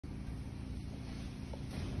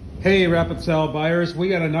Hey Rapid Sale buyers, we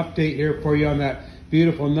got an update here for you on that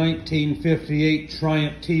beautiful 1958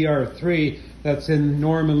 Triumph TR3 that's in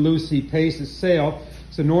Norm and Lucy Pace's sale.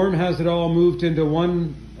 So Norm has it all moved into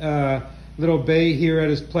one little bay here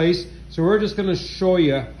at his place. So we're just going to show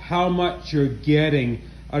you how much you're getting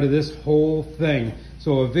out of this whole thing.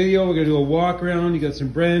 So a video, we're going to do a walk around. You got some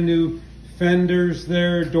brand new fenders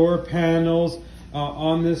there, door panels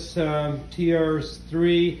on this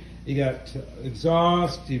TR3. You got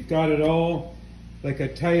exhaust, you've got it all. Like I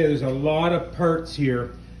tell you, there's a lot of parts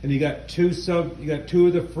here. And you got two of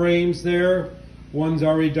the frames there. One's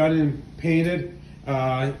already done and painted.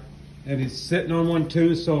 And it's sitting on one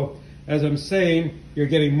too. So as I'm saying, you're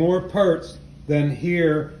getting more parts than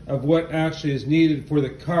here of what actually is needed for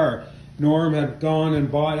the car. Norm had gone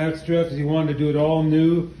and bought extra because he wanted to do it all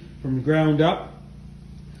new from ground up.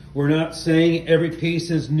 We're not saying every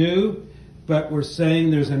piece is new, but we're saying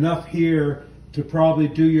there's enough here to probably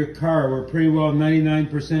do your car. We're pretty well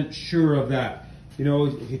 99% sure of that. You know,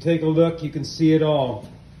 if you take a look, you can see it all.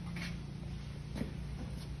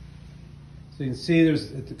 So you can see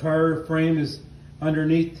the car frame is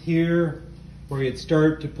underneath here where you'd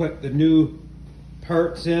start to put the new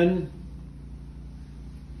parts in.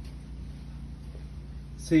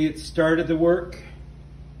 See, it started the work.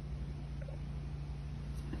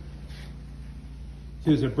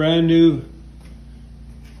 Here's a brand new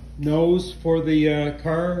nose for the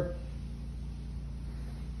car.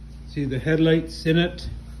 See the headlights in it.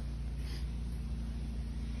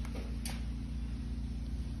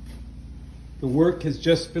 The work has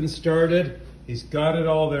just been started. He's got it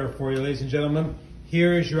all there for you, ladies and gentlemen.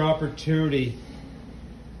 Here is your opportunity.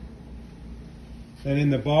 And in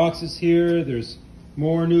the boxes here, there's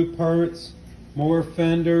more new parts, more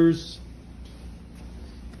fenders.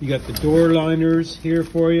 You got the door liners here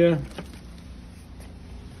for you.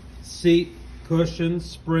 Seat, cushions,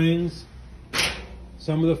 springs,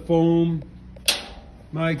 some of the foam.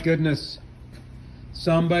 My goodness,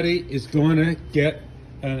 somebody is going to get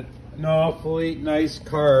an awfully nice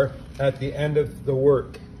car at the end of the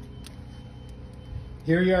work.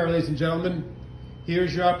 Here you are, ladies and gentlemen.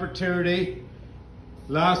 Here's your opportunity.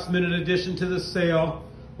 Last minute addition to the sale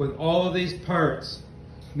with all of these parts.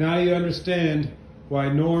 Now you understand why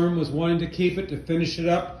Norm was wanting to keep it, to finish it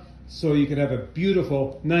up, so you can have a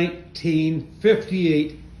beautiful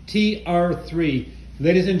 1958 TR3.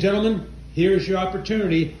 Ladies and gentlemen, here's your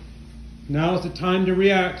opportunity. Now is the time to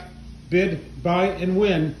react, bid, buy, and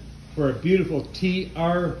win for a beautiful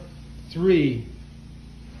TR3.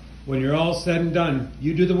 When you're all said and done,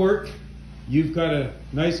 you do the work. You've got a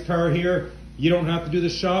nice car here. You don't have to do the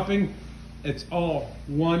shopping. It's all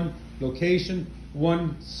one location,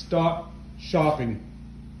 one stop shopping.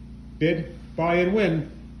 Bid, buy, and win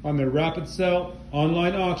on the Rapid Sale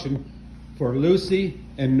online auction for Lucy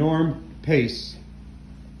and Norm Pace.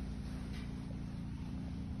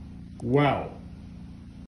 Wow.